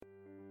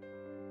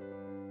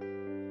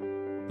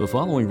The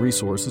following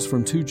resource is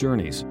from Two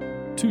Journeys.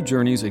 Two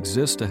Journeys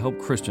exists to help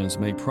Christians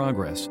make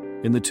progress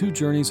in the two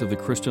journeys of the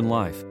Christian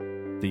life,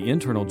 the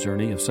internal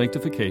journey of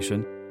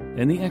sanctification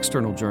and the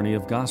external journey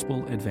of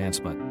gospel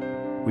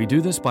advancement. We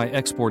do this by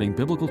exporting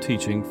biblical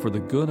teaching for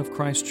the good of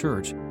Christ's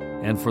church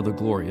and for the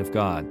glory of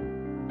God.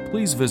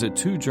 Please visit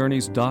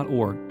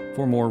twojourneys.org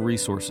for more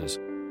resources.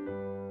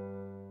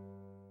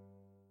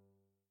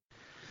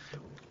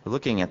 We're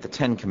looking at the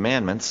Ten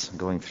Commandments,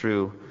 going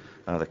through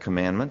the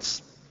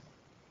commandments.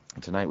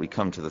 Tonight we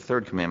come to the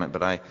third commandment,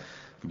 but I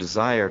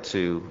desire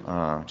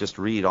to just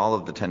read all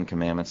of the Ten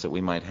Commandments that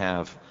we might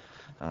have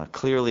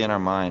clearly in our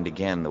mind,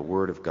 again, the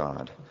Word of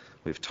God.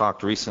 We've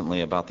talked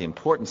recently about the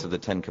importance of the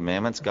Ten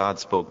Commandments. God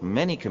spoke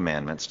many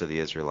commandments to the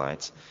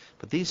Israelites,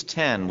 but these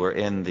 10 were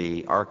in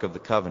the Ark of the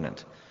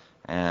Covenant.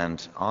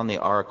 And on the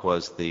Ark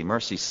was the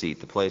mercy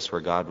seat, the place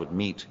where God would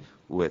meet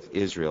with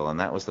Israel,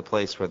 and that was the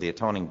place where the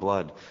atoning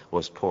blood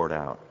was poured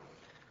out.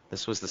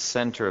 This was the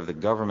center of the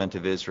government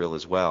of Israel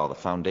as well. The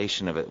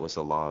foundation of it was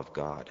the law of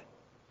God.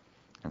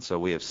 And so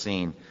we have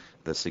seen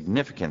the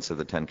significance of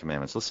the Ten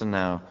Commandments. Listen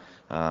now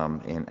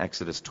in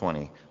Exodus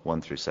 20,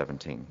 1 through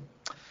 17.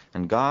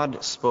 And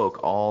God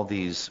spoke all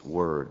these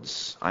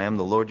words. I am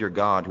the Lord your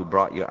God who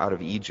brought you out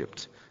of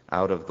Egypt,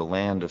 out of the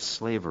land of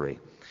slavery.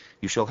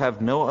 You shall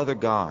have no other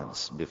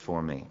gods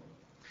before me.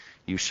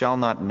 You shall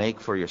not make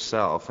for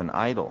yourself an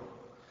idol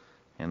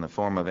in the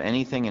form of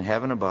anything in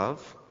heaven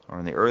above, or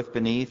in the earth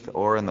beneath,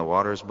 or in the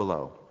waters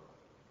below.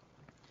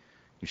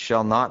 You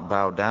shall not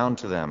bow down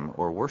to them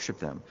or worship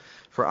them.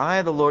 For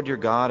I, the Lord your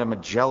God, am a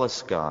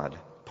jealous God,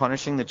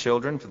 punishing the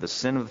children for the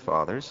sin of the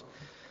fathers,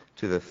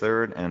 to the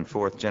third and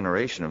fourth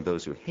generation of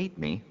those who hate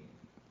me,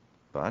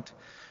 but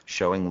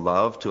showing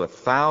love to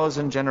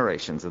 1,000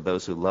 generations of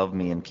those who love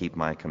me and keep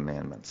my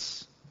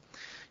commandments.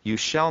 You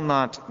shall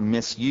not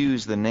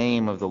misuse the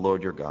name of the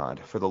Lord your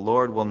God, for the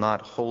Lord will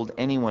not hold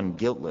anyone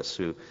guiltless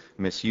who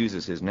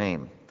misuses his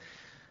name.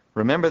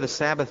 Remember the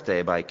Sabbath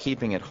day by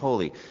keeping it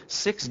holy.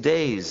 6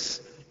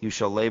 days you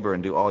shall labor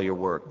and do all your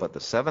work, but the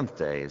seventh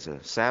day is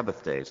a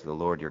Sabbath day to the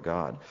Lord your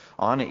God.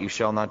 On it you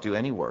shall not do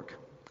any work,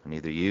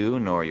 neither you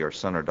nor your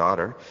son or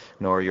daughter,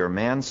 nor your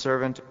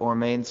manservant or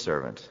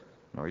maidservant,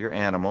 nor your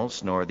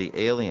animals, nor the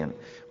alien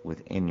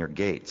within your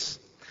gates.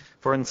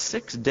 For in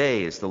 6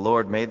 days the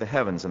Lord made the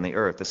heavens and the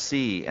earth, the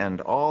sea, and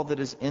all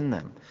that is in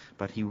them.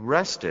 But he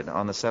rested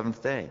on the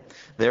seventh day.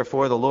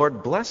 Therefore the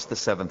Lord blessed the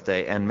seventh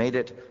day and made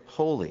it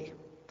holy.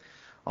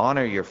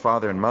 Honor your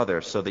father and mother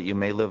so that you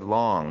may live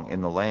long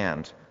in the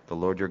land the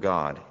Lord your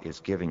God is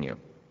giving you.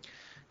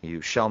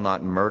 You shall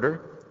not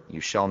murder.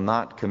 You shall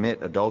not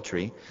commit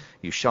adultery.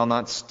 You shall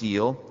not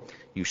steal.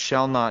 You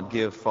shall not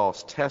give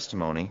false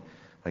testimony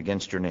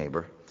against your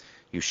neighbor.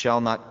 You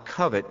shall not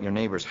covet your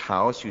neighbor's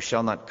house. You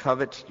shall not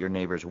covet your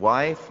neighbor's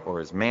wife,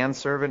 or his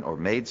manservant, or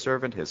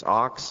maidservant, his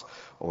ox,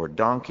 or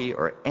donkey,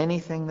 or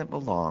anything that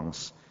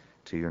belongs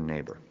to your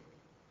neighbor.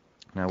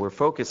 Now we're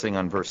focusing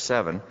on verse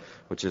 7,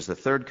 which is the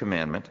third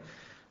commandment,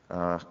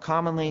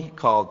 commonly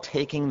called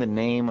taking the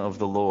name of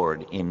the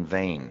Lord in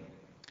vain.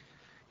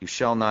 You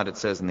shall not, it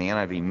says in the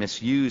NIV,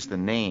 misuse the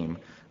name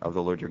of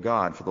the Lord your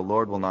God, for the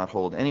Lord will not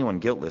hold anyone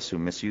guiltless who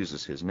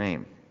misuses his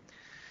name.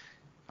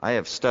 I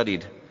have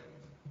studied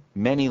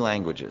many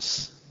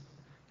languages,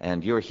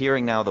 and you're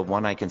hearing now the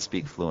one I can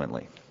speak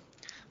fluently.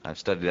 I've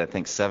studied, I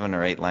think, 7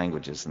 or 8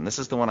 languages, and this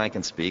is the one I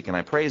can speak, and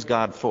I praise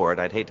God for it.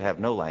 I'd hate to have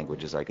no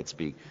languages I could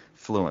speak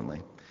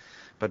fluently.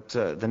 But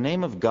the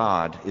name of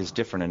God is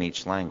different in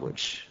each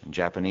language. In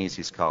Japanese,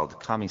 he's called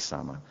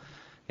Kami-sama.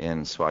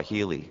 In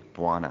Swahili,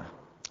 Bwana.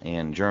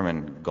 In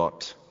German,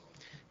 Gott.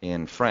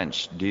 In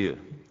French, Dieu.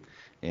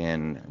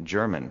 In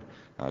German,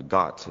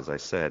 Gott, as I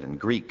said. In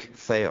Greek,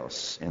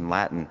 Theos. In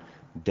Latin,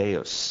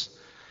 Deus.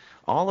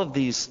 All of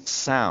these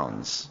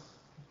sounds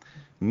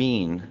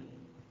mean,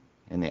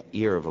 in the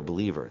ear of a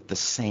believer, the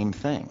same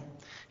thing,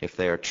 if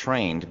they are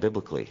trained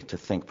biblically to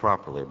think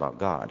properly about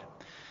God.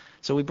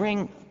 So we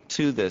bring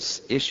to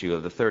this issue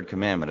of the third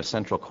commandment a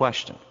central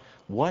question.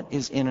 What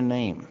is in a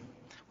name?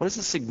 What is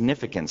the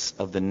significance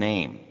of the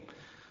name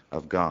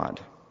of God?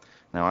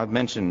 Now, I've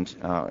mentioned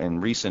in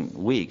recent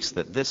weeks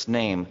that this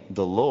name,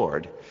 the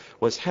Lord,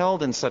 was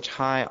held in such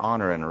high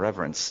honor and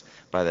reverence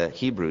by the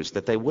Hebrews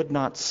that they would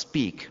not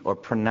speak or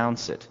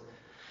pronounce it,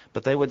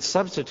 but they would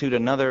substitute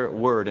another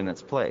word in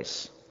its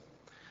place.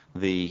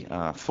 The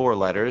 4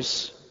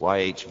 letters,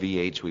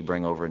 YHVH, we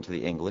bring over into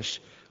the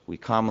English. We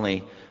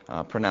commonly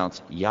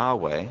pronounce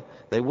Yahweh.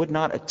 They would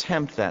not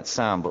attempt that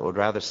sound, but would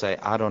rather say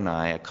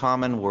Adonai, a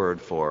common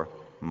word for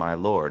my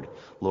Lord.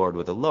 Lord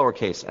with a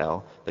lowercase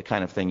l, the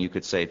kind of thing you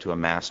could say to a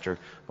master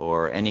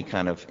or any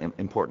kind of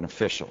important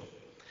official.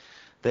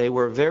 They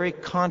were very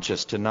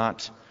conscious to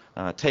not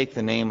take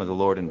the name of the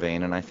Lord in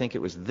vain, and I think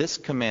it was this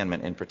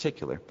commandment in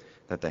particular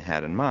that they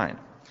had in mind.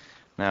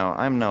 Now,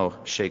 I'm no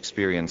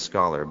Shakespearean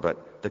scholar,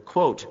 but the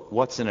quote,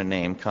 "What's in a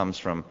name?" comes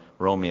from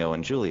Romeo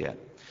and Juliet.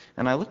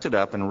 And I looked it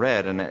up and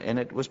read, and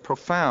it was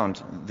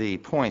profound, the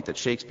point that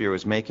Shakespeare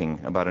was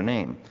making about a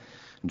name.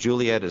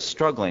 Juliet is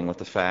struggling with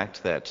the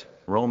fact that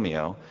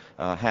Romeo,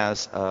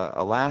 has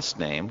a last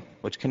name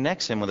which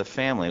connects him with a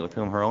family with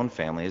whom her own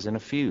family is in a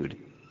feud.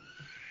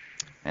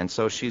 And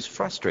so she's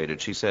frustrated.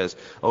 She says,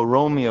 "O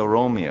Romeo,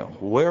 Romeo,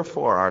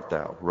 wherefore art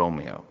thou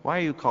Romeo? Why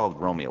are you called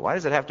Romeo? Why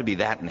does it have to be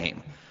that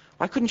name?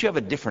 Why couldn't you have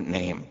a different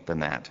name than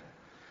that?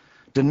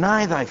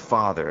 Deny thy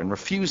father and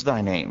refuse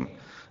thy name.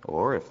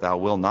 Or if thou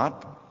wilt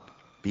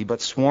not, be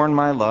but sworn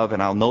my love,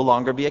 and I'll no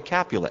longer be a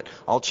Capulet.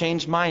 I'll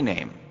change my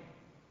name.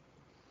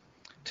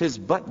 'Tis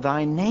but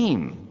thy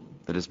name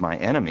that is my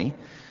enemy.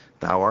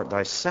 Thou art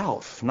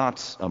thyself,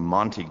 not a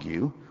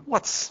Montague."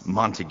 What's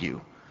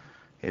Montague?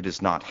 It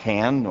is not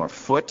hand, nor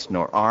foot,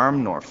 nor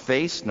arm, nor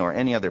face, nor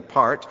any other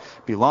part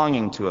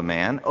belonging to a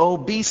man. Oh,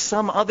 be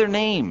some other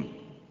name.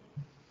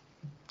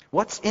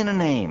 What's in a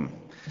name?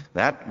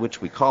 That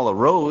which we call a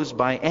rose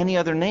by any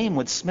other name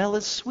would smell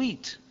as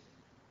sweet.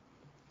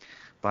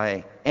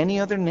 By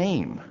any other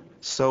name,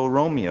 so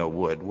Romeo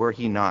would, were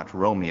he not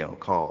Romeo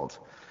called.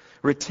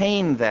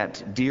 Retain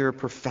that dear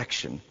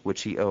perfection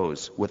which he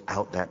owes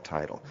without that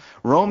title.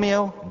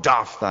 Romeo,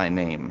 doff thy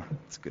name.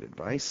 That's good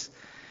advice.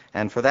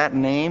 And for that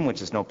name,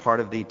 which is no part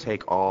of thee,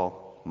 take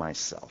all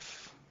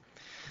myself.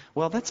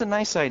 Well, that's a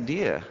nice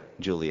idea,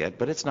 Juliet,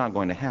 but it's not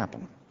going to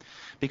happen.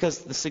 Because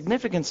the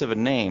significance of a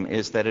name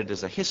is that it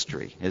is a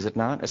history, is it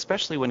not?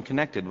 Especially when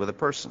connected with a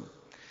person.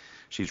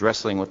 She's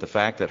wrestling with the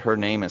fact that her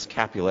name is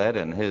Capulet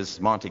and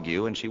his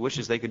Montague, and she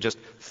wishes they could just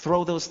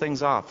throw those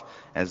things off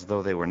as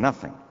though they were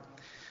nothing.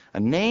 A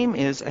name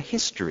is a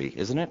history,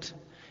 isn't it?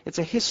 It's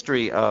a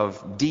history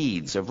of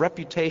deeds, of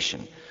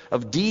reputation,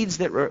 of deeds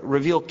that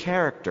reveal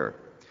character.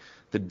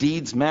 The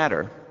deeds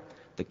matter,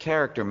 the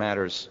character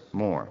matters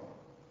more.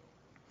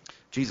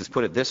 Jesus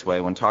put it this way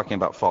when talking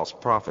about false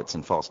prophets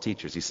and false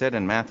teachers. He said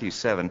in Matthew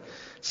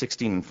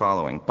 7:16 and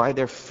following, "By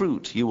their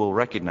fruit you will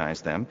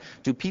recognize them.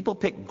 Do people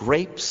pick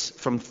grapes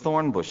from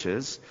thorn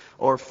bushes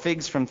or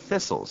figs from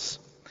thistles?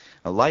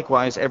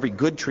 Likewise, every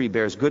good tree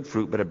bears good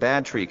fruit, but a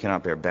bad tree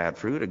cannot bear bad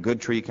fruit. A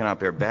good tree cannot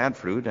bear bad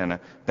fruit, and a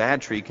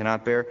bad tree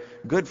cannot bear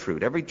good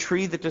fruit. Every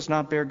tree that does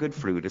not bear good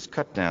fruit is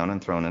cut down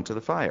and thrown into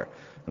the fire.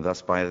 And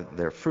thus by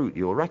their fruit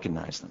you will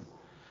recognize them."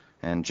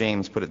 And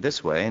James put it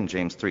this way in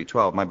James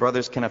 3:12, "My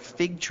brothers, can a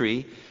fig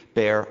tree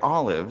bear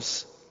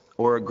olives,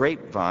 or a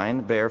grapevine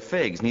bear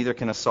figs? Neither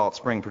can a salt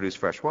spring produce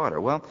fresh water."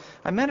 Well,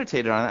 I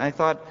meditated on it. I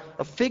thought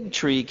a fig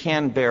tree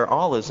can bear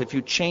olives if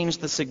you change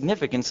the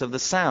significance of the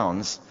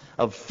sounds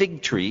of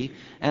fig tree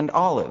and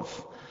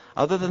olive.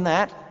 Other than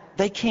that,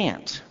 they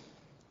can't.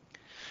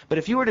 But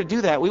if you were to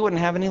do that, we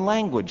wouldn't have any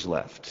language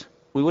left.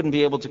 We wouldn't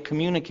be able to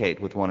communicate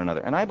with one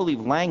another. And I believe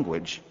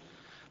language,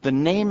 the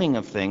naming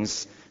of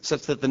things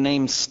such that the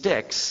name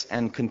sticks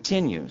and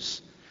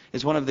continues,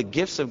 is one of the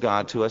gifts of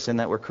God to us in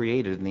that we're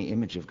created in the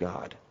image of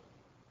God.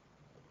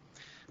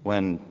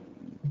 When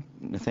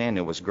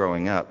Nathaniel was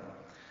growing up,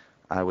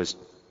 I was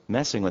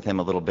messing with him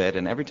a little bit,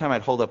 and every time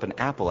I'd hold up an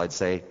apple, I'd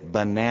say,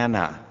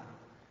 "Banana.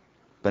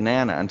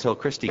 Banana," until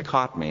Christy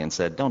caught me and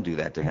said, "Don't do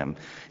that to him.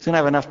 He's going to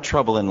have enough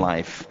trouble in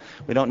life.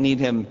 We don't need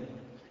him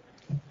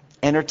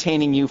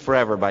entertaining you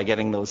forever by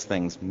getting those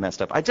things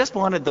messed up." I just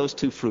wanted those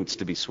two fruits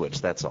to be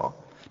switched, that's all.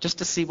 Just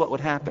to see what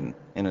would happen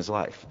in his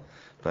life.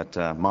 But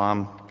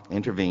Mom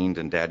intervened,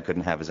 and Dad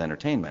couldn't have his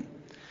entertainment.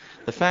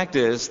 The fact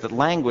is that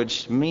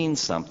language means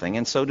something,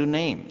 and so do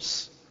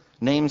names.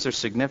 Names are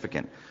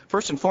significant.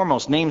 First and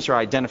foremost, names are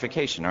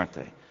identification, aren't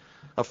they?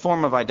 A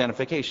form of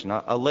identification,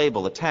 a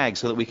label, a tag,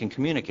 so that we can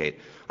communicate.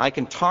 I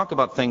can talk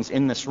about things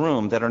in this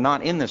room that are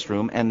not in this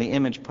room, and the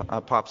image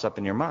pops up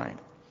in your mind.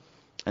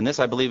 And this,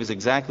 I believe, is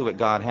exactly what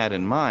God had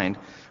in mind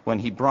when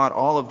he brought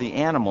all of the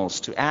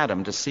animals to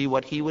Adam to see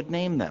what he would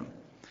name them.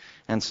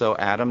 And so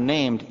Adam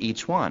named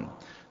each one.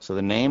 So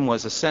the name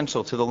was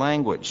essential to the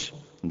language.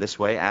 In this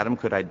way, Adam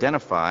could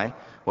identify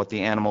what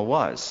the animal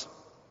was.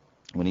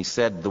 When he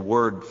said the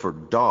word for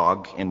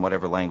dog in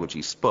whatever language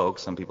he spoke,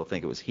 some people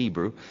think it was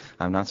Hebrew,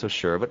 I'm not so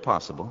sure, but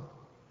possible.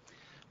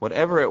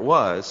 Whatever it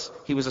was,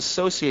 he was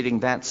associating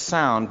that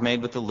sound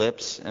made with the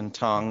lips and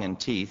tongue and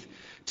teeth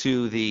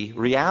to the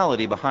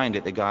reality behind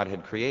it that God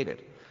had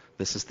created.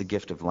 This is the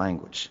gift of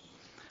language.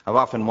 I've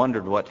often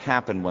wondered what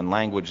happened when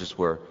languages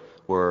were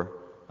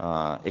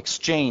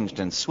exchanged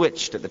and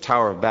switched at the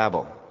Tower of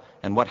Babel,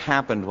 and what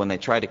happened when they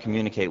tried to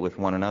communicate with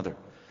one another,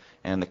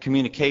 and the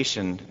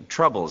communication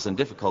troubles and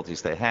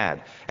difficulties they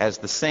had as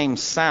the same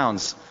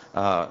sounds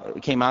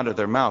came out of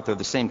their mouth, or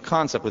the same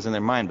concept was in their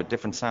mind, but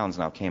different sounds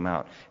now came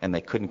out, and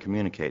they couldn't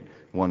communicate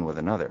one with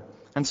another.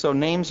 And so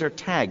names are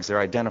tags,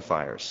 they're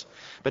identifiers.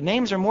 But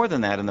names are more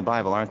than that in the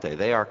Bible, aren't they?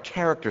 They are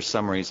character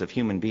summaries of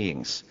human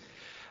beings.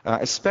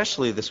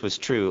 Especially this was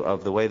true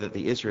of the way that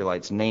the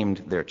Israelites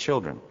named their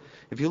children.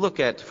 If you look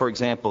at, for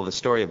example, the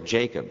story of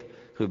Jacob,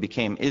 who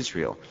became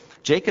Israel,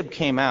 Jacob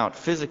came out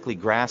physically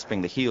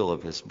grasping the heel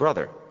of his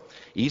brother.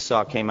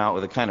 Esau came out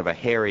with a kind of a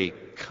hairy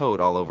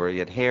coat all over. He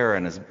had hair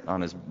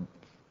on his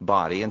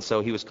body, and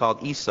so he was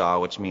called Esau,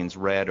 which means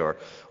red or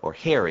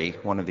hairy,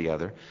 one or the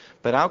other.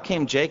 But out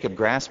came Jacob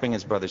grasping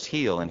his brother's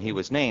heel, and he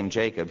was named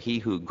Jacob, he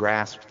who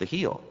grasped the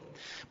heel.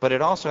 But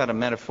it also had a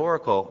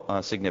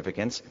metaphorical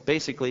significance,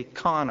 basically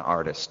con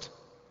artist.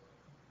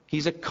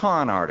 He's a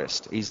con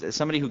artist. He's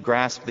somebody who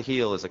grasped the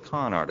heel as a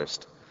con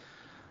artist.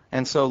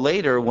 And so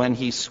later, when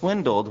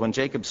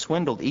Jacob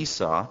swindled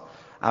Esau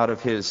out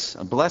of his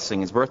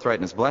blessing, his birthright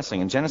and his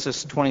blessing, in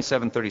Genesis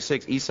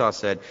 27:36, Esau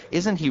said,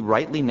 "Isn't he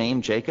rightly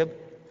named Jacob?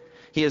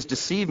 He has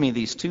deceived me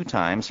these 2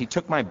 times. He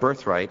took my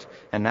birthright,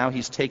 and now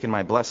he's taken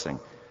my blessing."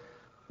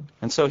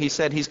 And so he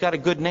said he's got a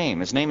good name.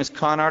 His name is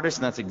con artist,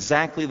 and that's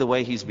exactly the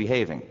way he's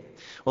behaving.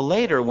 Well,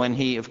 later, when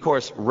he, of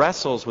course,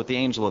 wrestles with the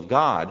angel of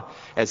God,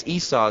 as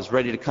Esau is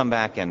ready to come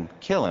back and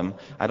kill him,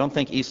 I don't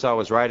think Esau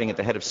was riding at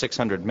the head of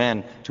 600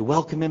 men to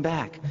welcome him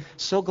back.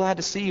 "So glad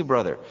to see you,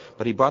 brother."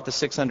 But he brought the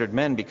 600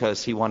 men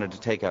because he wanted to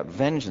take out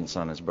vengeance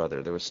on his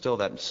brother. There was still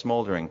that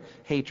smoldering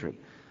hatred.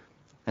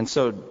 And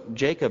so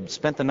Jacob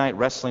spent the night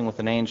wrestling with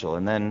an angel,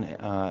 and then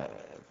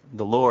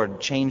the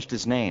Lord changed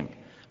his name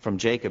from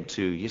Jacob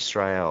to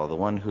Yisrael, the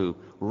one who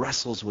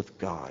wrestles with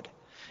God.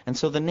 And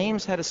so the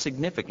names had a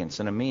significance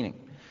and a meaning.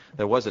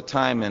 There was a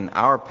time in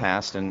our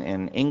past,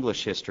 in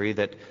English history,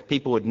 that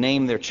people would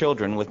name their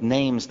children with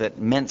names that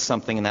meant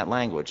something in that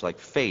language, like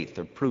faith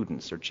or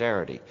prudence or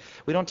charity.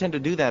 We don't tend to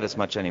do that as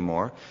much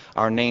anymore.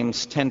 Our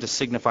names tend to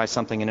signify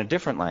something in a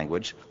different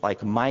language,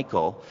 like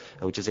Michael,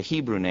 which is a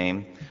Hebrew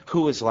name,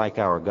 who is like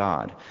our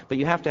God. But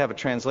you have to have a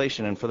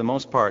translation, and for the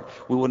most part,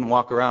 we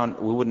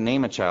wouldn't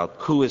name a child,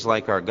 who is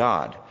like our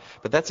God.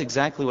 But that's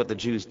exactly what the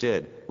Jews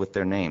did with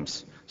their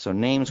names. So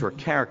names were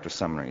character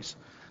summaries.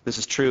 This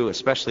is true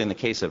especially in the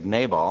case of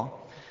Nabal,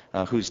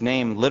 whose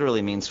name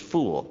literally means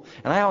fool.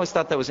 And I always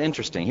thought that was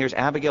interesting. Here's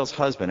Abigail's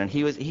husband, and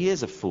he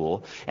is a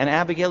fool. And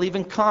Abigail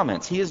even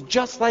comments, he is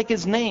just like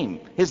his name.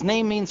 His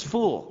name means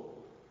fool.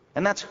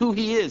 And that's who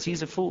he is.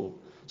 He's a fool.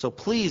 So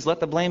please let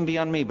the blame be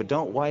on me, but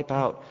don't wipe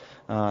out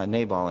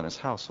Nabal and his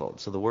household.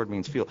 So the word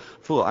means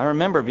fool. I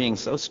remember being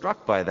so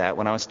struck by that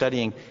when I was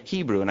studying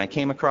Hebrew, and I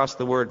came across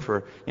the word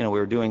for, we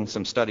were doing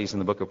some studies in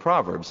the book of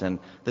Proverbs, and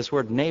this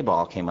word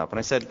Nabal came up, and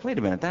I said, wait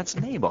a minute, that's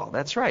Nabal.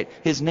 That's right.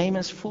 His name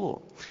is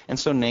fool. And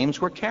so names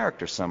were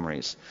character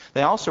summaries.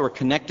 They also were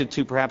connected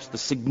to perhaps the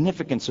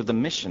significance of the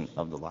mission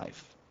of the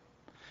life.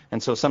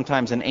 And so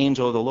sometimes an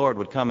angel of the Lord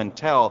would come and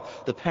tell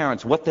the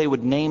parents what they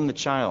would name the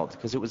child,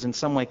 because it was in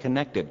some way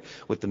connected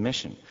with the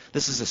mission.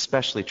 This is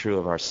especially true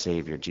of our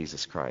Savior,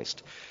 Jesus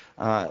Christ.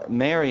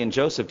 Mary and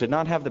Joseph did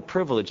not have the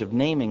privilege of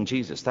naming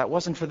Jesus. That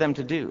wasn't for them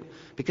to do,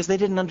 because they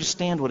didn't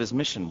understand what his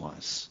mission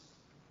was.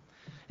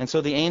 And so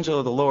the angel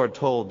of the Lord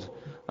told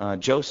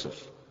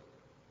Joseph,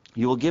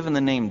 "You will give him the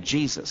name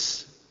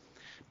Jesus,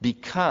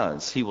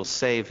 because he will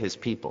save his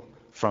people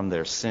from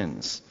their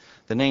sins."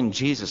 The name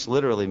Jesus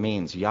literally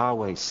means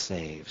Yahweh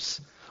saves,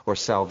 or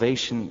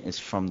salvation is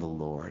from the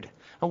Lord.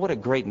 Oh, what a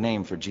great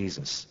name for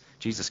Jesus.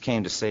 Jesus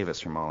came to save us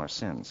from all our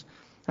sins.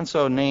 And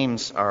so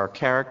names are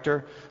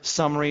character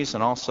summaries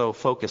and also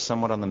focus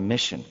somewhat on the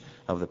mission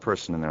of the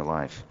person in their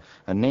life.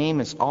 A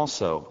name is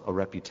also a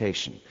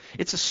reputation.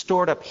 It's a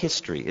stored up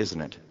history,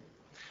 isn't it?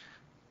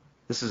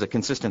 This is a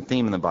consistent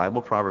theme in the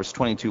Bible. Proverbs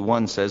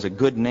 22:1 says, "A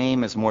good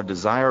name is more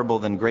desirable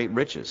than great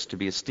riches, to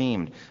be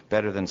esteemed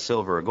better than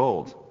silver or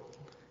gold."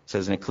 It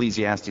says in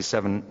Ecclesiastes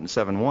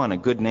 7:1, "A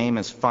good name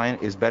is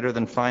better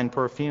than fine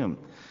perfume."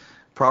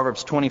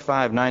 Proverbs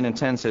 25:9 and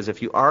 10 says,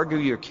 "If you argue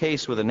your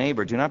case with a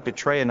neighbor, do not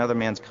betray another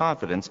man's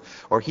confidence,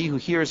 or he who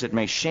hears it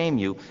may shame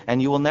you,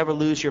 and you will never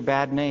lose your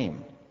bad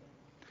name."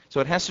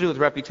 So it has to do with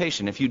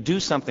reputation. If you do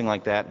something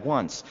like that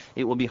once,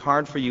 it will be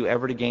hard for you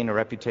ever to gain a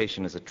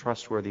reputation as a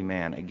trustworthy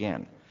man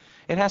again.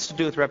 It has to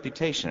do with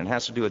reputation. It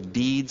has to do with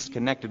deeds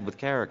connected with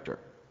character.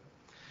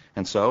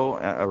 And so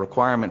a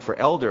requirement for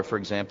elder, for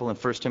example, in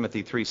 1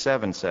 Timothy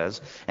 3:7 says,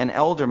 "An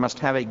elder must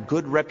have a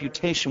good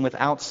reputation with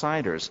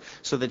outsiders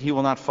so that he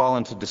will not fall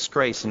into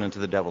disgrace and into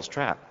the devil's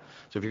trap."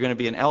 So if you're going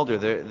to be an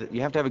elder,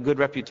 you have to have a good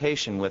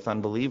reputation with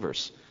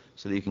unbelievers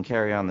so that you can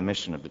carry on the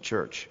mission of the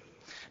church.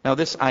 Now,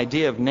 this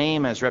idea of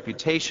name as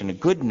reputation, a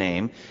good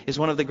name, is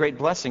one of the great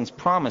blessings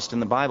promised in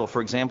the Bible,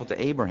 for example, to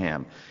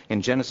Abraham.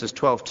 In Genesis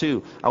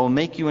 12:2, "I will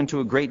make you into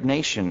a great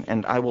nation,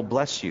 and I will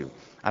bless you.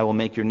 I will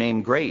make your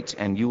name great,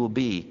 and you will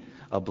be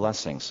a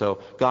blessing." So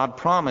God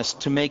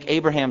promised to make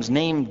Abraham's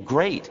name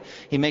great.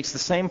 He makes the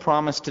same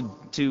promise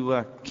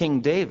to King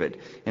David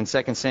in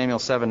 2 Samuel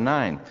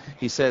 7:9.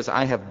 He says,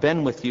 "I have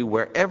been with you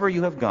wherever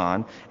you have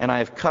gone, and I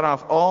have cut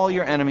off all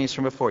your enemies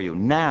from before you.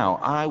 Now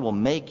I will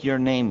make your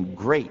name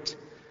great,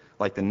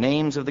 like the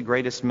names of the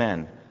greatest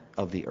men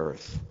of the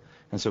earth."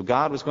 And so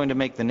God was going to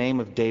make the name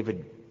of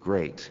David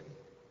great.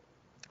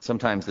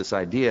 Sometimes this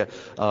idea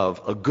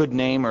of a good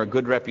name or a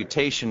good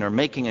reputation or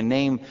making a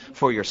name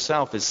for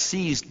yourself is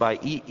seized by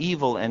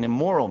evil and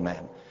immoral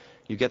men.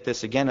 You get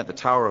this again at the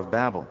Tower of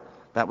Babel.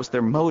 That was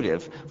their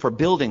motive for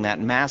building that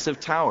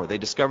massive tower. They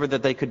discovered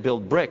that they could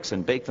build bricks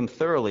and bake them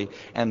thoroughly,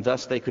 and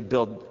thus they could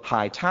build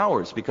high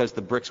towers because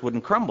the bricks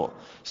wouldn't crumble.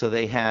 So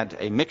they had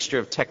a mixture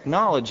of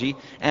technology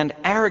and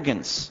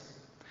arrogance.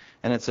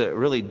 And it's a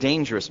really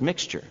dangerous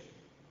mixture.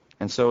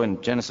 And so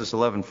in Genesis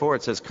 11:4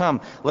 it says,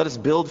 "Come, let us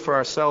build for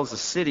ourselves a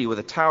city with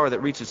a tower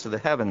that reaches to the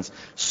heavens,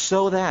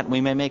 so that we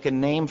may make a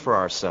name for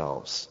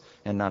ourselves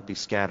and not be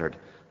scattered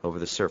over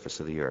the surface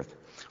of the earth."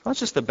 Well, that's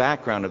just the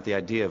background of the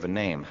idea of a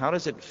name. How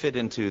does it fit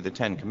into the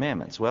Ten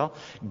Commandments? Well,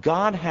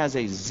 God has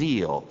a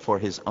zeal for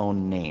his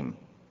own name.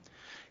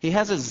 He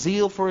has a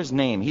zeal for his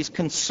name. He's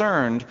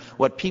concerned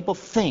what people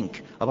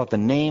think about the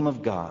name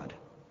of God.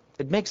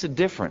 It makes a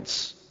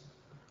difference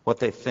what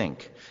they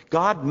think.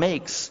 God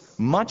makes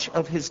much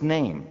of his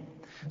name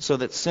so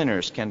that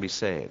sinners can be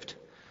saved.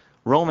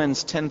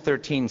 Romans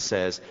 10:13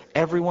 says,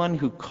 "Everyone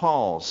who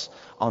calls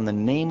on the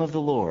name of the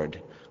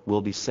Lord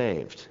will be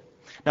saved."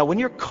 Now, when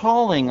you're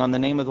calling on the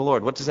name of the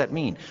Lord, what does that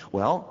mean?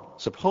 Well,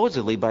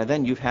 supposedly by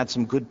then you've had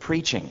some good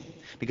preaching,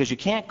 because you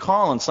can't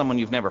call on someone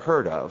you've never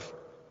heard of,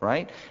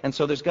 right? And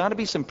so there's got to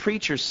be some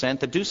preachers sent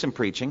that do some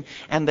preaching,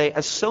 and they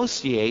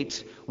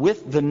associate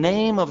with the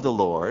name of the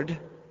Lord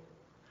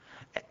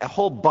a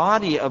whole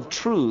body of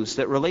truths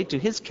that relate to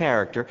his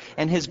character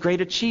and his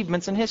great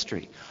achievements in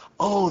history.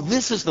 Oh,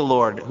 this is the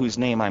Lord whose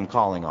name I'm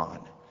calling on.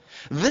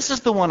 This is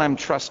the one I'm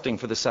trusting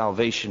for the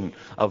salvation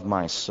of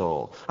my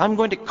soul. I'm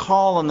going to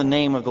call on the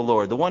name of the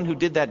Lord, the one who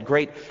did that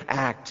great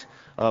act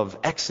of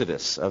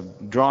Exodus,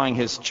 of drawing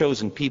his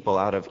chosen people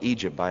out of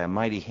Egypt by a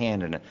mighty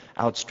hand and an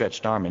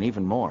outstretched arm, and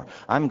even more.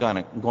 I'm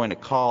going to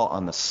call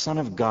on the Son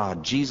of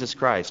God, Jesus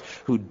Christ,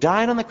 who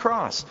died on the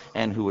cross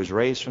and who was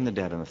raised from the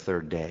dead on the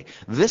third day.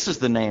 This is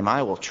the name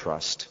I will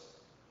trust.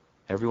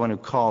 Everyone who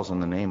calls on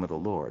the name of the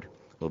Lord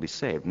will be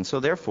saved. And so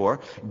therefore,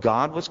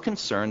 God was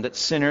concerned that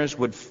sinners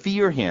would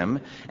fear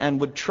him and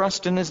would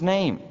trust in his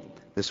name.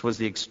 This was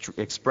the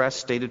express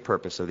stated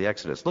purpose of the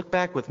Exodus. Look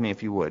back with me,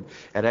 if you would,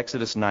 at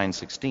Exodus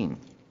 9:16.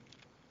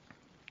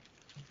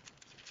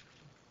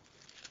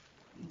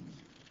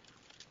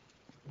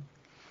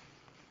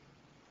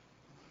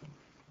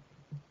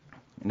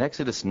 In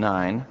Exodus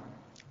 9,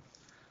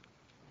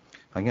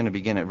 I'm going to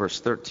begin at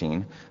verse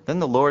 13. Then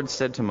the Lord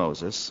said to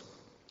Moses,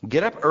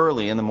 "Get up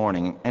early in the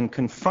morning and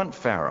confront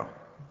Pharaoh,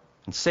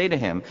 and say to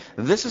him,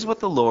 'This is what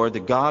the Lord,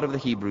 the God of the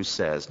Hebrews,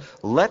 says.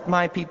 Let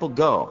my people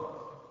go,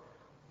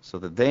 so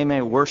that they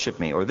may worship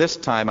me. Or this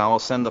time I will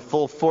send the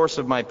full force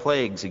of my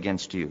plagues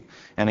against you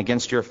and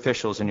against your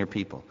officials and your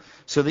people,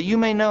 so that you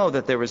may know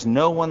that there is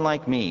no one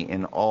like me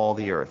in all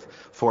the earth.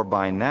 For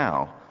by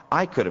now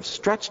I could have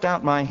stretched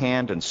out my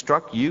hand and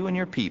struck you and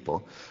your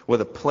people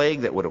with a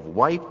plague that would have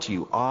wiped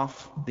you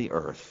off the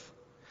earth.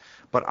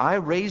 But I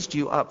raised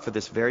you up for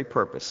this very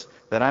purpose,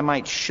 that I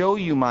might show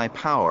you my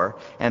power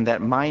and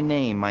that my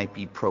name might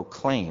be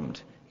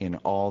proclaimed in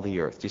all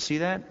the earth.'" Do you see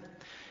that?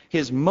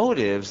 His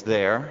motives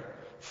there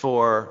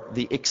for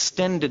the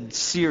extended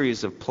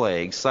series of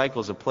plagues,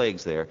 cycles of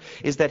plagues there,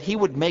 is that he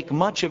would make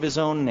much of his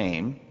own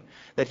name,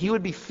 that he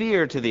would be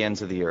feared to the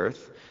ends of the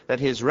earth, that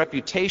his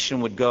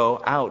reputation would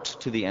go out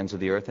to the ends of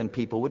the earth and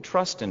people would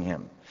trust in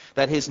him,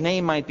 that his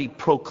name might be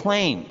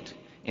proclaimed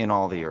in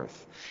all the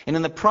earth. And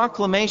in the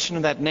proclamation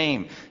of that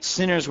name,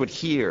 sinners would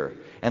hear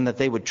and that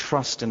they would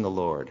trust in the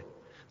Lord.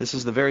 This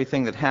is the very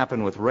thing that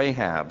happened with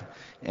Rahab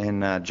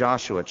in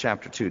Joshua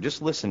chapter 2.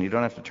 Just listen, you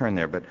don't have to turn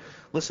there, but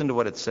listen to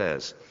what it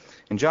says.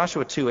 In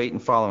Joshua 2:8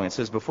 and following, it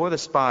says, "Before the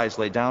spies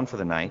lay down for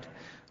the night,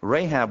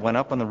 Rahab went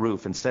up on the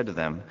roof and said to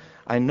them,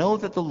 'I know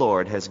that the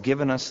Lord has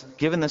given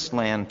this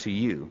land to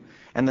you,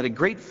 and that a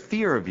great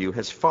fear of you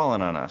has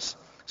fallen on us,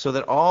 so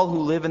that all who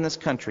live in this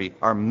country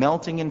are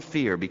melting in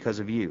fear because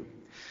of you.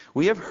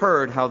 We have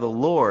heard how the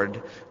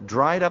Lord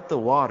dried up the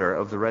water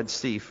of the Red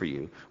Sea for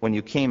you when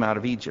you came out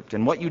of Egypt,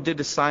 and what you did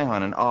to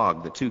Sihon and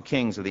Og, the two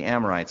kings of the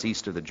Amorites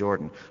east of the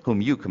Jordan,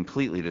 whom you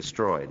completely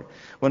destroyed.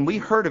 When we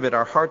heard of it,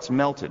 our hearts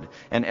melted,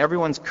 and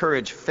everyone's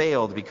courage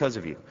failed because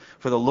of you.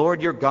 For the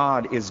Lord your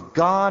God is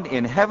God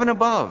in heaven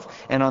above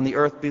and on the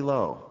earth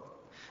below.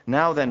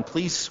 Now then,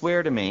 please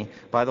swear to me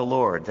by the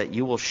Lord that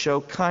you will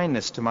show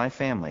kindness to my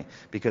family,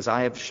 because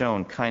I have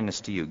shown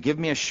kindness to you. Give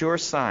me a sure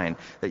sign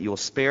that you will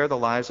spare the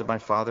lives of my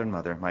father and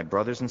mother, my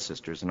brothers and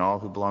sisters, and all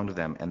who belong to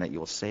them, and that you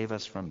will save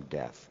us from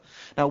death.'"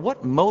 Now,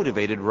 what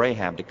motivated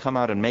Rahab to come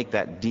out and make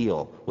that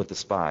deal with the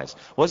spies?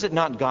 Was it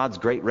not God's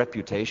great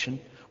reputation?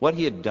 What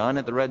he had done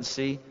at the Red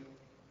Sea?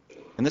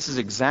 And this is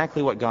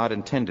exactly what God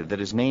intended, that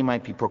his name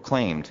might be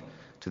proclaimed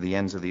to the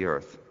ends of the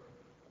earth.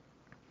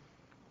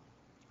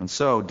 And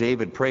so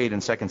David prayed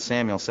in 2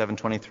 Samuel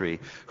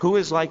 7:23, "Who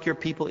is like your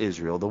people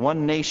Israel, the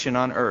one nation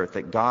on earth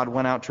that God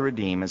went out to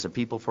redeem as a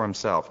people for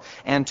himself,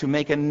 and to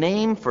make a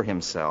name for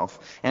himself,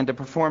 and to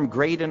perform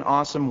great and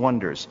awesome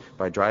wonders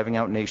by driving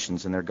out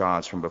nations and their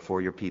gods from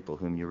before your people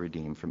whom you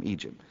redeemed from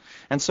Egypt."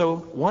 And so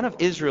one of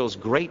Israel's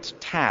great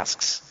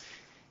tasks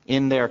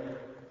in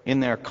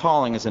their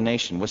calling as a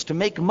nation was to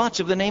make much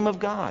of the name of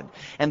God.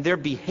 And their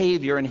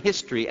behavior and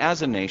history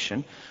as a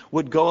nation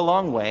would go a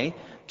long way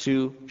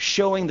to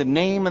showing the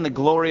name and the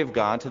glory of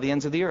God to the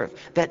ends of the earth,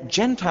 that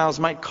Gentiles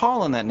might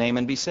call on that name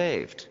and be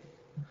saved.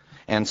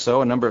 And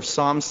so a number of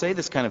Psalms say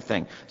this kind of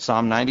thing.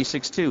 Psalm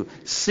 96:2,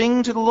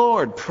 "Sing to the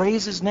Lord,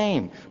 praise his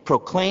name,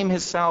 proclaim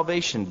his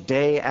salvation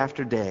day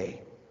after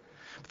day."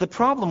 But the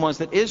problem was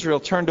that Israel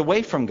turned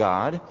away from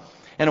God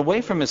and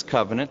away from his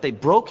covenant. They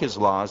broke his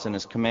laws and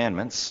his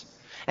commandments,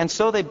 and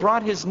so they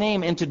brought his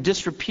name into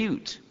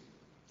disrepute.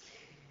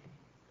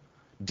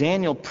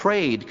 Daniel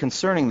prayed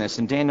concerning this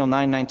in Daniel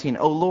 9:19.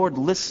 O Lord,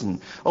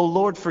 listen. O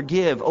Lord,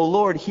 forgive. O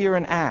Lord, hear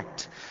and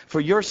act. For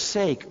your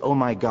sake, O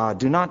my God,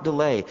 do not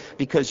delay,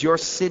 because your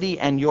city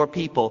and your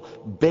people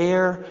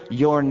bear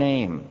your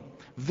name.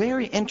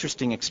 Very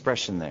interesting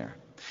expression there.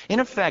 In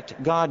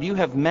effect, God, you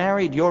have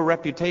married your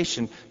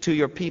reputation to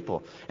your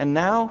people. And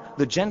now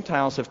the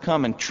Gentiles have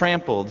come and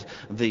trampled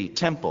the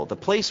temple, the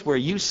place where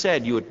you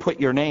said you would put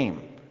your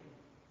name.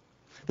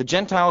 The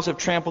Gentiles have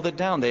trampled it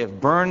down. They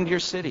have burned your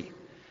city.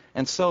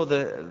 And so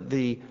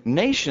the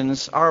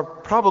nations are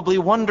probably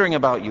wondering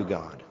about you,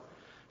 God.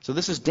 So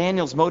this is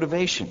Daniel's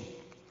motivation.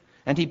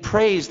 And he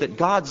prays that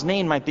God's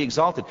name might be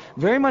exalted.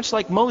 Very much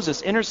like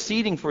Moses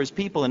interceding for his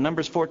people in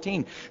Numbers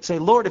 14. Say,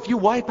 Lord, if you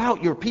wipe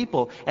out your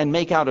people and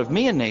make out of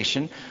me a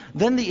nation,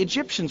 then the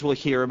Egyptians will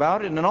hear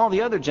about it and all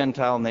the other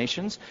Gentile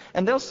nations,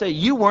 and they'll say,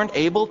 you weren't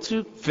able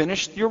to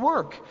finish your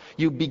work.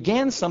 You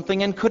began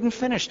something and couldn't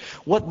finish.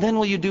 What then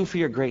will you do for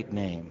your great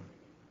name?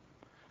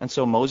 And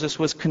so Moses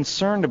was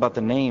concerned about the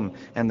name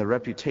and the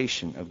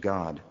reputation of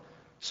God.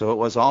 So it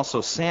was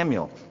also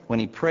Samuel when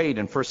he prayed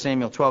in 1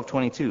 Samuel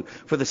 12:22,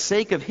 for the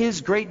sake of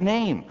his great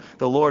name,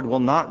 the Lord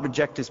will not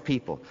reject his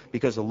people,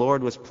 because the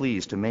Lord was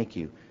pleased to make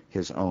you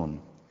his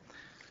own.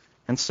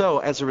 And so,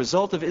 as a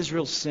result of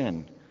Israel's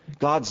sin,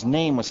 God's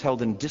name was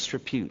held in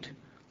disrepute.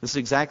 This is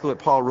exactly what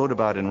Paul wrote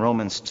about in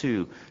Romans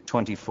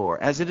 2:24.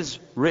 As it is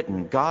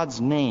written,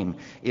 God's name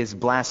is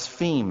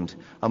blasphemed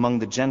among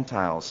the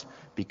Gentiles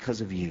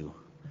because of you.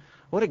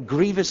 What a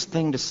grievous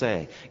thing to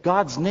say.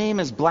 God's name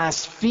is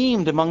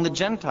blasphemed among the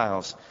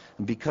Gentiles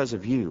because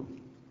of you.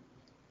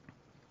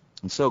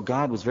 And so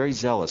God was very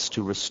zealous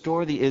to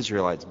restore the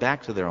Israelites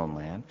back to their own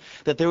land,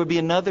 that there would be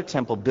another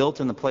temple built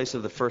in the place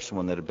of the first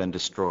one that had been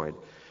destroyed.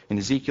 In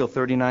Ezekiel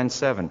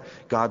 39:7,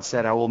 God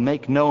said, I will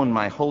make known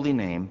my holy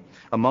name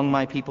among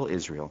my people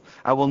Israel.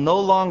 I will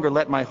no longer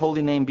let my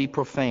holy name be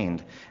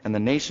profaned, and the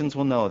nations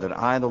will know that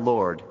I, the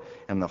Lord,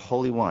 am the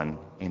Holy One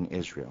in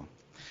Israel.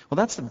 Well,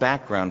 that's the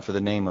background for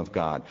the name of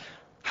God.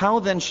 How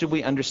then should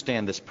we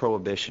understand this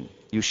prohibition?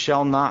 You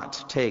shall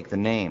not take the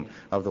name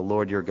of the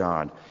Lord your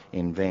God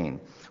in vain.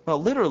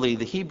 Well, literally,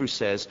 the Hebrew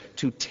says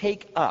to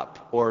take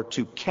up or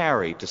to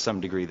carry to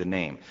some degree the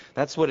name.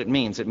 That's what it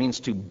means. It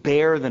means to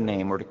bear the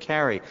name or to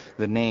carry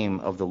the name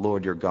of the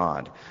Lord your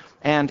God.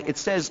 And it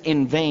says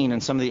in vain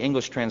in some of the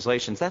English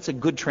translations. That's a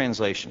good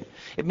translation.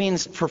 It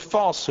means for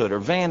falsehood or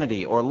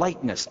vanity or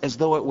lightness, as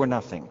though it were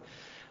nothing.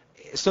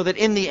 So that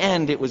in the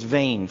end it was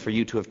vain for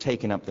you to have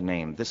taken up the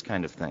name, this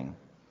kind of thing.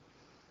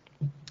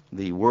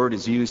 The word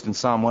is used in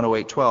Psalm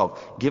 108:12.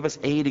 Give us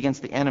aid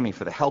against the enemy,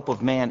 for the help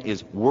of man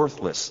is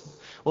worthless.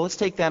 Well, let's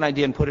take that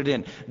idea and put it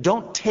in.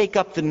 Don't take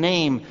up the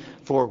name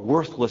for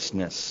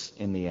worthlessness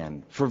in the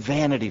end, for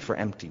vanity, for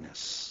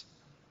emptiness.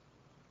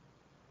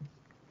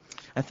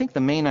 I think the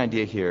main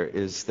idea here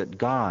is that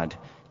God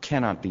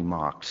cannot be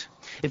mocked.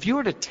 If you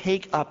were to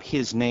take up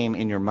his name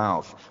in your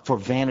mouth for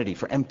vanity,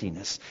 for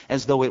emptiness,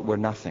 as though it were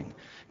nothing,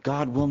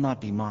 God will not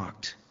be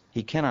mocked.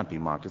 He cannot be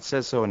mocked. It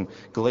says so in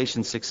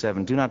Galatians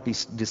 6:7. Do not be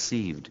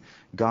deceived.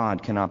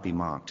 God cannot be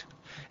mocked.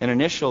 An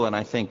initial and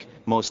I think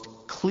most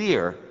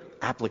clear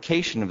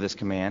application of this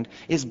command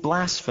is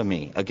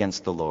blasphemy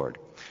against the Lord.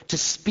 To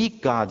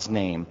speak God's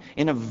name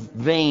in a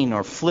vain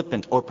or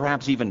flippant or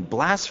perhaps even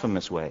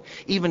blasphemous way,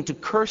 even to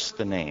curse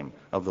the name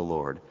of the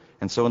Lord.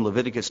 And so in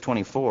Leviticus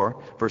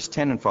 24, verse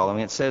 10 and following,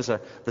 it says,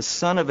 the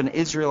son of an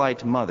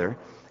Israelite mother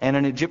and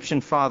an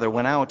Egyptian father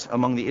went out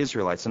among the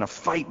Israelites, and a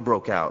fight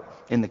broke out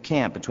in the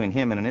camp between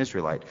him and an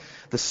Israelite.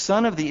 The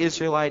son of the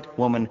Israelite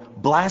woman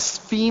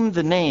blasphemed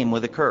the name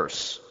with a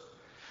curse.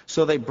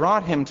 So they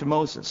brought him to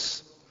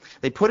Moses.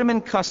 They put him in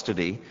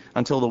custody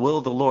until the will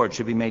of the Lord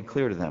should be made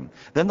clear to them.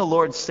 Then the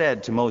Lord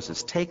said to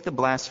Moses, take the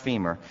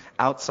blasphemer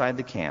outside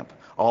the camp.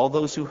 All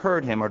those who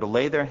heard him are to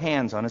lay their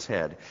hands on his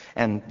head,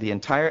 and the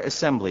entire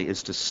assembly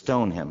is to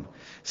stone him.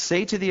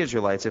 Say to the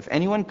Israelites, if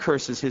anyone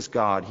curses his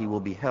God, he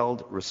will be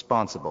held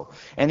responsible.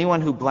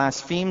 Anyone who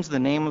blasphemes the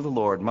name of the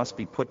Lord must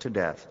be put to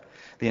death.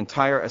 The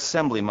entire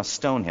assembly must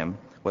stone him,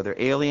 whether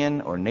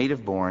alien or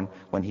native born.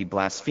 When he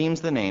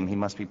blasphemes the name, he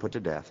must be put to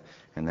death.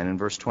 And then in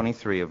verse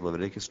 23 of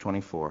Leviticus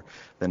 24,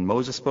 then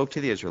Moses spoke to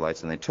the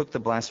Israelites, and they took the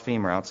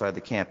blasphemer outside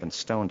the camp and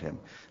stoned him.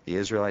 The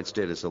Israelites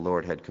did as the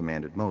Lord had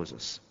commanded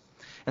Moses.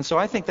 And so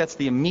I think that's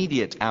the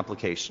immediate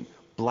application.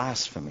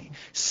 Blasphemy.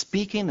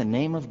 Speaking the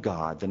name of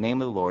God, the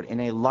name of the Lord, in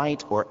a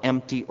light or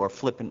empty or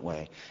flippant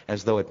way,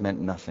 as though it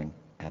meant nothing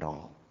at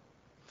all.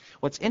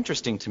 What's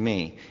interesting to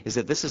me is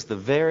that this is the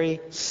very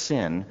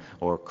sin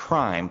or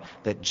crime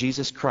that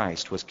Jesus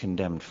Christ was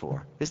condemned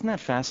for. Isn't that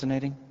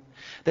fascinating?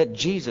 That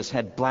Jesus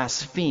had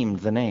blasphemed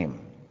the name.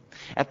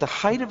 At the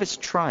height of his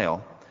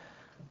trial,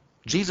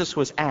 Jesus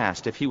was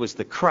asked if he was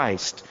the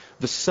Christ,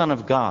 the Son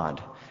of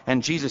God.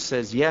 And Jesus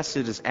says, yes,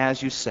 it is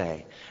as you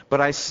say.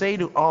 But I say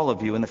to all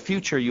of you, in the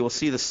future you will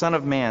see the Son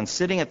of Man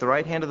sitting at the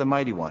right hand of the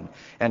Mighty One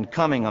and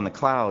coming on the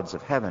clouds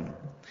of heaven.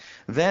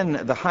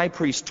 Then the high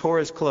priest tore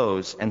his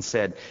clothes and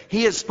said,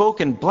 he has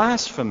spoken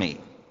blasphemy.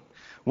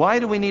 Why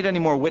do we need any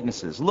more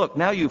witnesses? Look,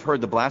 now you've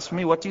heard the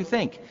blasphemy. What do you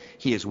think?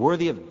 He is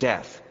worthy of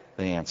death.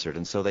 they answered.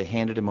 And so they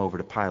handed him over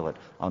to Pilate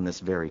on this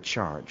very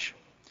charge.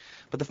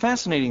 But the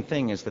fascinating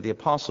thing is that the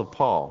Apostle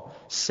Paul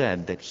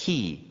said that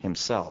he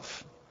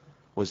himself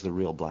was the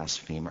real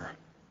blasphemer.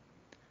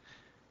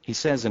 He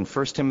says in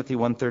 1 Timothy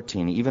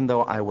 1:13, even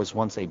though I was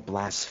once a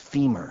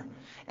blasphemer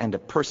and a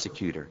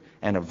persecutor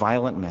and a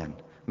violent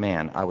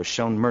man, I was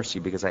shown mercy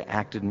because I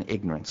acted in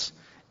ignorance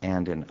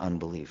and in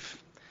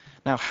unbelief.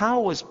 Now,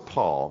 how was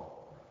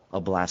Paul a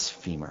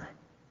blasphemer?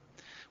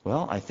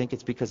 Well, I think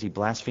it's because he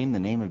blasphemed the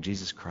name of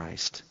Jesus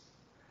Christ.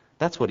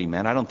 That's what he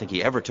meant. I don't think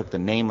he ever took the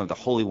name of the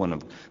Holy One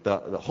of the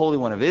Holy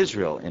One of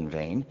Israel in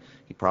vain.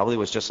 He probably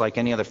was just like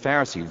any other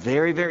Pharisee,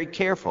 very, very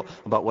careful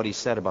about what he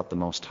said about the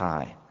Most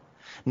High.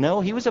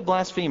 No, he was a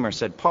blasphemer,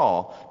 said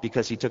Paul,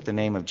 because he took the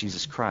name of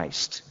Jesus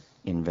Christ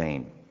in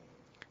vain.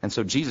 And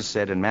so Jesus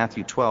said in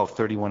Matthew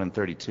 12:31 and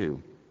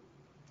 32,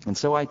 and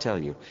so I tell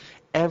you,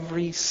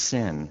 every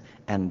sin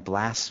and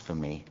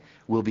blasphemy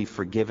will be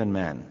forgiven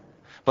men,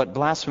 but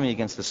blasphemy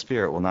against the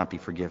Spirit will not be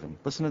forgiven.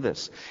 Listen to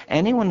this.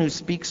 Anyone who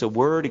speaks a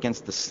word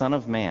against the Son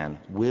of Man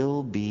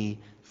will be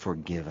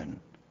forgiven.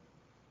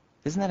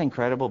 Isn't that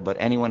incredible? But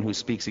anyone who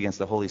speaks against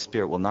the Holy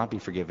Spirit will not be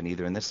forgiven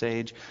either in this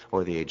age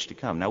or the age to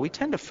come. Now, we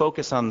tend to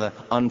focus on the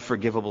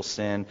unforgivable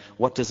sin.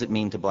 What does it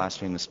mean to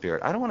blaspheme the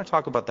Spirit? I don't want to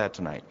talk about that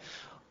tonight.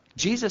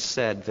 Jesus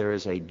said there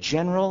is a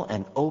general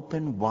and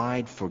open,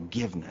 wide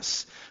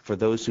forgiveness for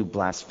those who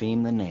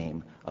blaspheme the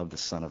name of the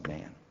Son of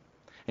Man.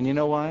 And you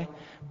know why?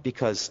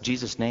 Because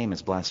Jesus' name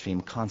is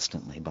blasphemed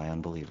constantly by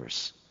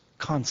unbelievers.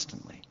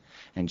 Constantly.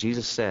 And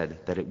Jesus said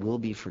that it will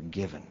be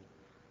forgiven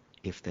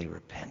if they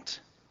repent.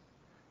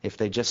 If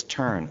they just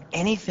turn,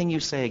 anything you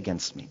say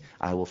against me,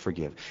 I will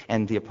forgive.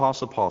 And the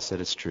Apostle Paul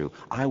said it's true.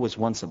 I was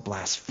once a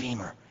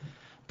blasphemer.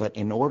 But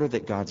in order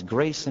that God's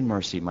grace and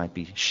mercy might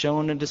be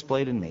shown and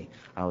displayed in me,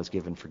 I was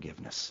given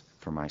forgiveness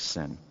for my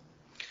sin.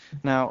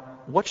 Now,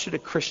 what should a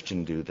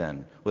Christian do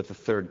then with the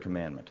third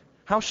commandment?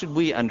 How should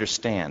we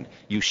understand,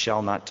 you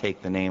shall not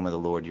take the name of the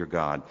Lord your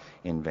God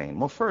in vain?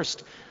 Well,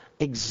 first,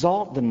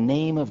 exalt the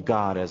name of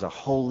God as a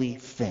holy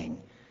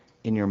thing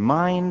in your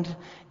mind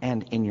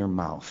and in your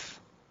mouth.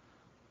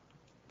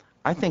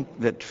 I think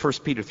that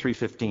 1 Peter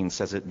 3:15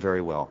 says it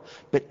very well.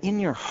 But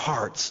in your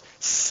hearts,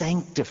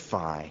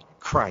 sanctify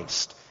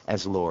Christ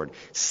as Lord.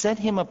 Set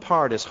him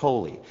apart as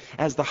holy,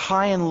 as the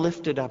high and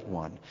lifted up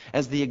one,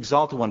 as the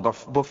exalted one,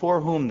 before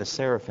whom the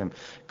seraphim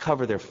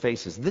cover their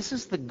faces. This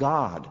is the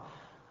God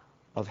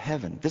of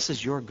heaven. This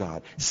is your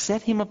God.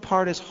 Set him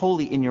apart as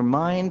holy in your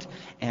mind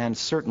and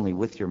certainly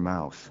with your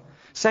mouth.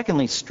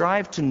 Secondly,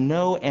 strive to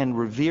know and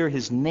revere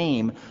his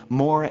name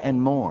more and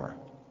more.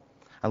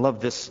 I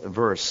love this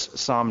verse,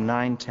 Psalm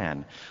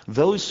 9:10.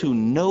 Those who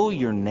know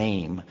your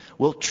name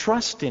will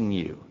trust in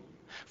you.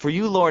 For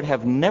you, Lord,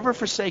 have never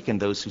forsaken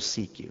those who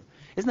seek you.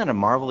 Isn't that a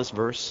marvelous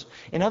verse?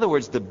 In other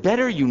words, the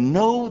better you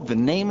know the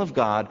name of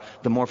God,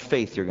 the more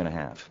faith you're going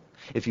to have.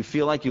 If you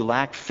feel like you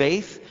lack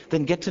faith,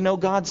 then get to know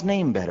God's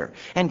name better.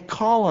 And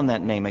call on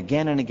that name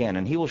again and again,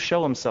 and he will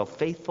show himself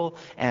faithful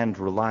and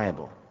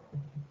reliable.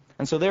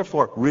 And so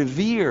therefore,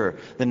 revere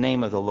the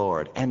name of the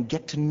Lord and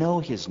get to know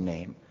his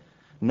name.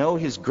 Know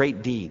his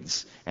great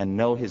deeds and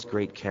know his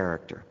great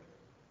character.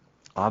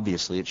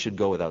 Obviously, it should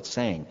go without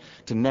saying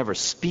to never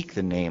speak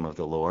the name of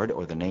the Lord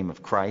or the name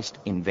of Christ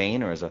in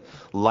vain or as a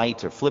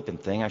light or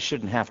flippant thing. I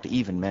shouldn't have to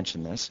even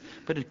mention this,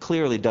 but it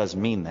clearly does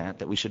mean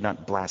that we should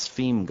not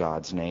blaspheme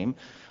God's name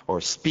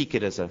or speak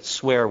it as a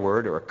swear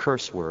word or a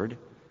curse word.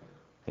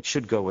 It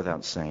should go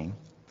without saying.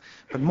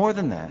 But more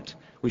than that,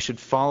 we should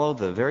follow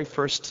the very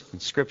first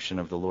inscription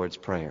of the Lord's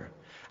Prayer.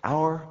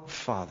 Our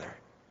Father,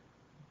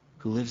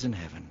 who lives in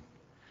heaven,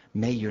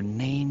 may your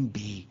name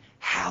be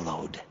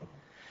hallowed.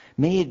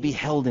 May it be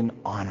held in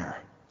honor.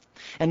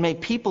 And may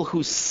people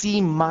who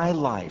see my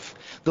life,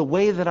 the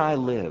way that I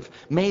live,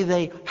 may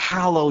they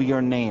hallow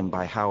your name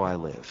by how I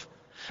live.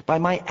 By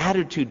my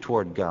attitude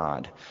toward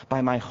God,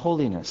 by my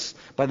holiness,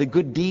 by the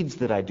good deeds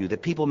that I do,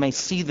 that people may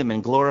see them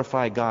and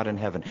glorify God in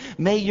heaven.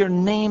 May your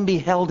name be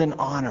held in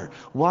honor.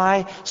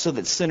 Why? So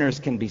that sinners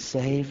can be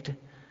saved.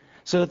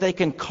 So that they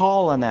can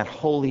call on that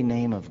holy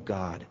name of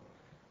God.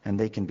 And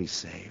they can be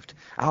saved.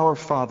 Our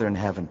Father in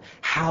heaven,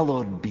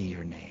 hallowed be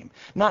your name.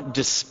 Not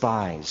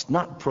despised,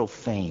 not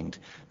profaned,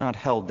 not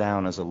held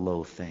down as a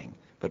low thing,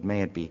 but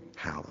may it be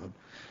hallowed.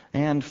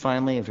 And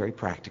finally, and very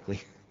practically,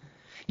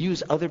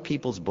 use other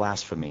people's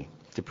blasphemy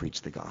to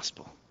preach the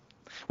gospel.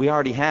 We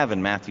already have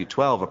in Matthew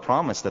 12 a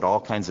promise that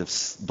all kinds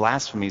of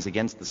blasphemies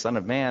against the Son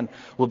of Man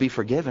will be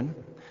forgiven.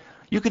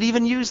 You could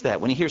even use that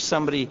when you hear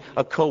somebody,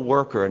 a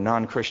co-worker, a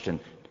non-Christian,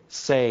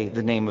 say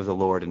the name of the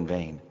Lord in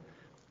vain.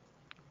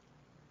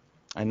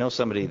 I know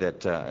somebody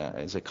that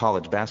is a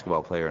college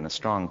basketball player and a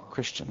strong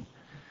Christian,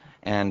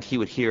 and he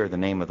would hear the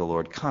name of the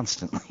Lord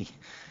constantly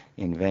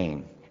in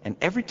vain. And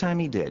every time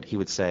he did, he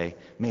would say,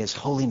 may his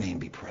holy name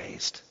be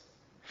praised.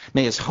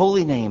 May his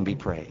holy name be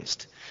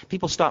praised.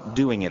 People stopped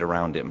doing it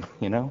around him,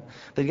 you know.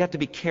 They got to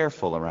be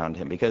careful around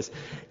him because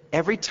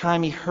every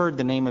time he heard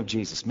the name of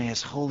Jesus, may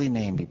his holy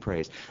name be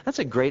praised. That's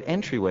a great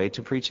entryway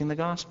to preaching the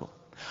gospel.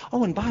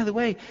 Oh, and by the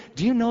way,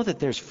 do you know that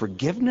there's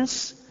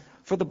forgiveness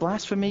for the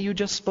blasphemy you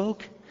just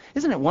spoke?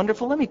 Isn't it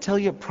wonderful? Let me tell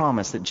you a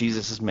promise that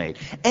Jesus has made.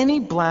 Any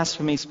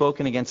blasphemy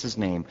spoken against his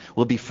name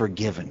will be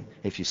forgiven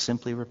if you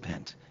simply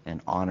repent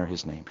and honor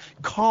his name.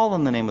 Call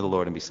on the name of the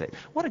Lord and be saved.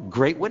 What a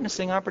great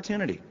witnessing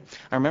opportunity.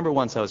 I remember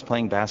once I was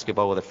playing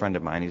basketball with a friend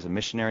of mine. He's a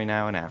missionary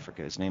now in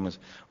Africa. His name was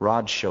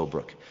Rod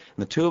Showbrook. And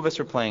the two of us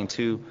were playing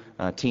two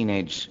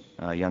teenage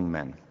young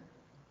men.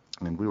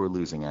 And we were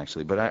losing,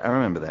 actually, but I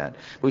remember that.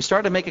 But we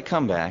started to make a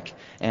comeback,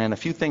 and a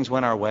few things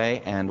went our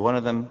way, and one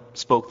of them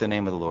spoke the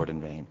name of the Lord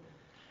in vain.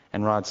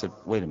 And Rod said,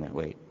 wait a minute,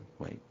 wait.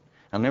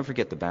 I'll never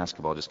forget the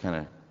basketball just kind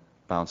of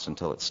bounced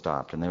until it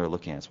stopped, and they were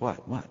looking at us,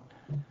 what?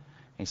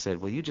 He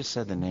said, well, you just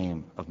said the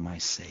name of my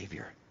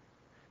Savior.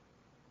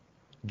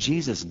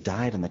 Jesus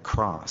died on the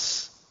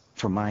cross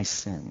for my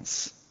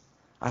sins.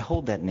 I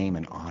hold that name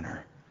in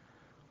honor.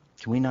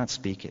 Can we not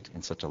speak it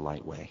in such a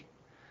light way?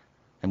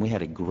 And we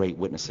had a great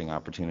witnessing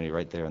opportunity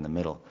right there in the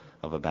middle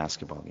of a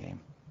basketball game.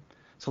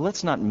 So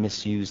let's not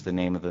misuse the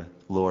name of the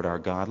Lord our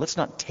God. Let's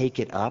not take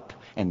it up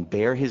and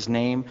bear his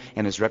name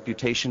and his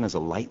reputation as a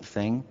light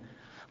thing.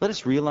 Let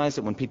us realize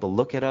that when people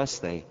look at us,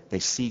 they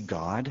see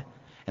God,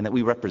 and that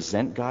we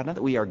represent God. Not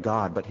that we are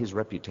God, but his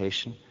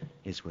reputation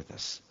is with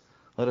us.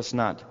 Let us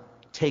not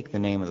take the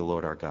name of the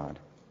Lord our God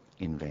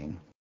in vain.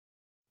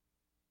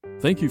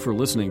 Thank you for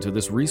listening to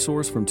this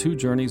resource from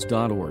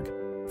twojourneys.org.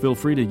 Feel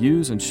free to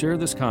use and share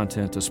this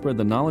content to spread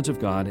the knowledge of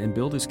God and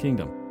build his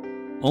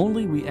kingdom.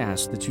 Only we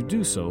ask that you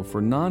do so for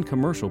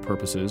non-commercial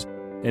purposes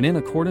and in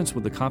accordance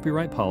with the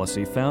copyright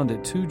policy found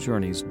at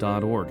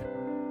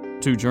twojourneys.org.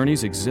 Two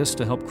Journeys exists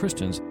to help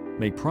Christians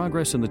make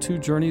progress in the two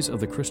journeys of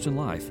the Christian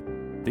life,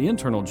 the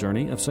internal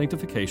journey of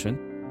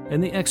sanctification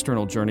and the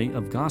external journey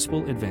of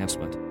gospel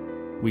advancement.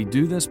 We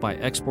do this by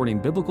exporting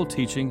biblical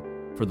teaching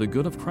for the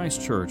good of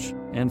Christ's church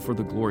and for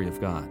the glory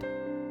of God.